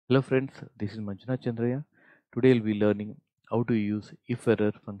Hello friends, this is Manjunath Chandraya. Today we'll be learning how to use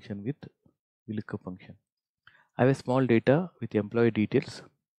IFERROR function with VLOOKUP function. I have a small data with employee details,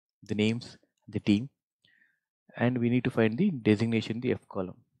 the names, the team, and we need to find the designation in the F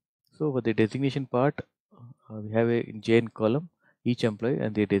column. So for the designation part, we have a in JN column each employee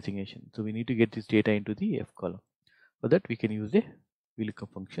and their designation. So we need to get this data into the F column. For that we can use a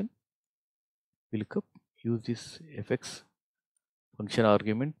VLOOKUP function. VLOOKUP use this fx function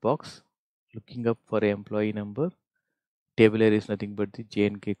argument box, looking up for a employee number. Table array is nothing but the J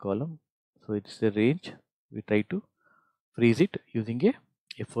and K column. So it's the range. We try to freeze it using a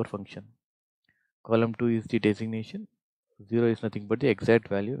F4 function. Column 2 is the designation. 0 is nothing but the exact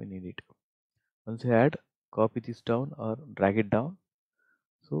value we need it. Once you add, copy this down or drag it down.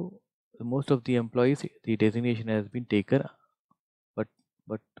 So most of the employees, the designation has been taken, but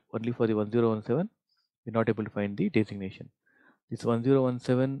only for the 1017, we're not able to find the designation. This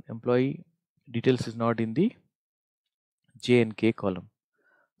 1017 employee details is not in the J and K column.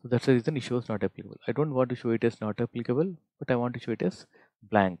 So that's the reason it shows not applicable. I don't want to show it as not applicable, but I want to show it as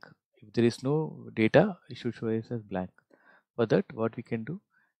blank. If there is no data, it should show it as blank. For that, what we can do,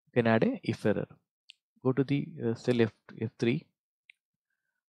 we can add a if error. Go to the cell F3.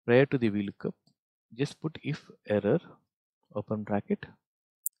 Prior to the VLOOKUP, just put if error, open bracket.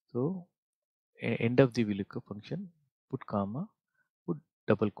 So end of the VLOOKUP function, put comma, put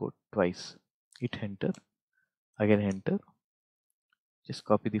double quote twice. Hit enter, again enter. Just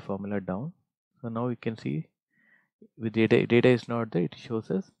copy the formula down. So now you can see with data is not there, it shows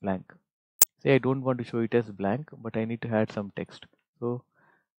as blank. Say I don't want to show it as blank, but I need to add some text. So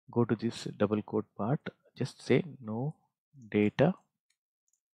go to this double quote part, just say no data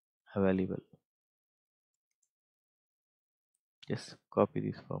available. Just copy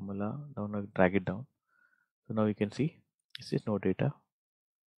this formula down or drag it down. So now you can see this is no data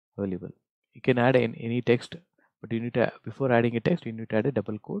available. You can add any text, but you need to, before adding a text, you need to add a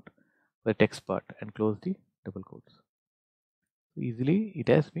double quote for the text part and close the double quotes. So easily it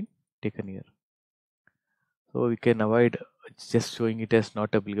has been taken here. So we can avoid just showing it as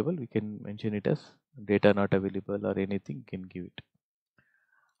not applicable. We can mention it as data not available or anything, can give it.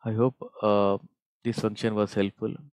 I hope this function was helpful.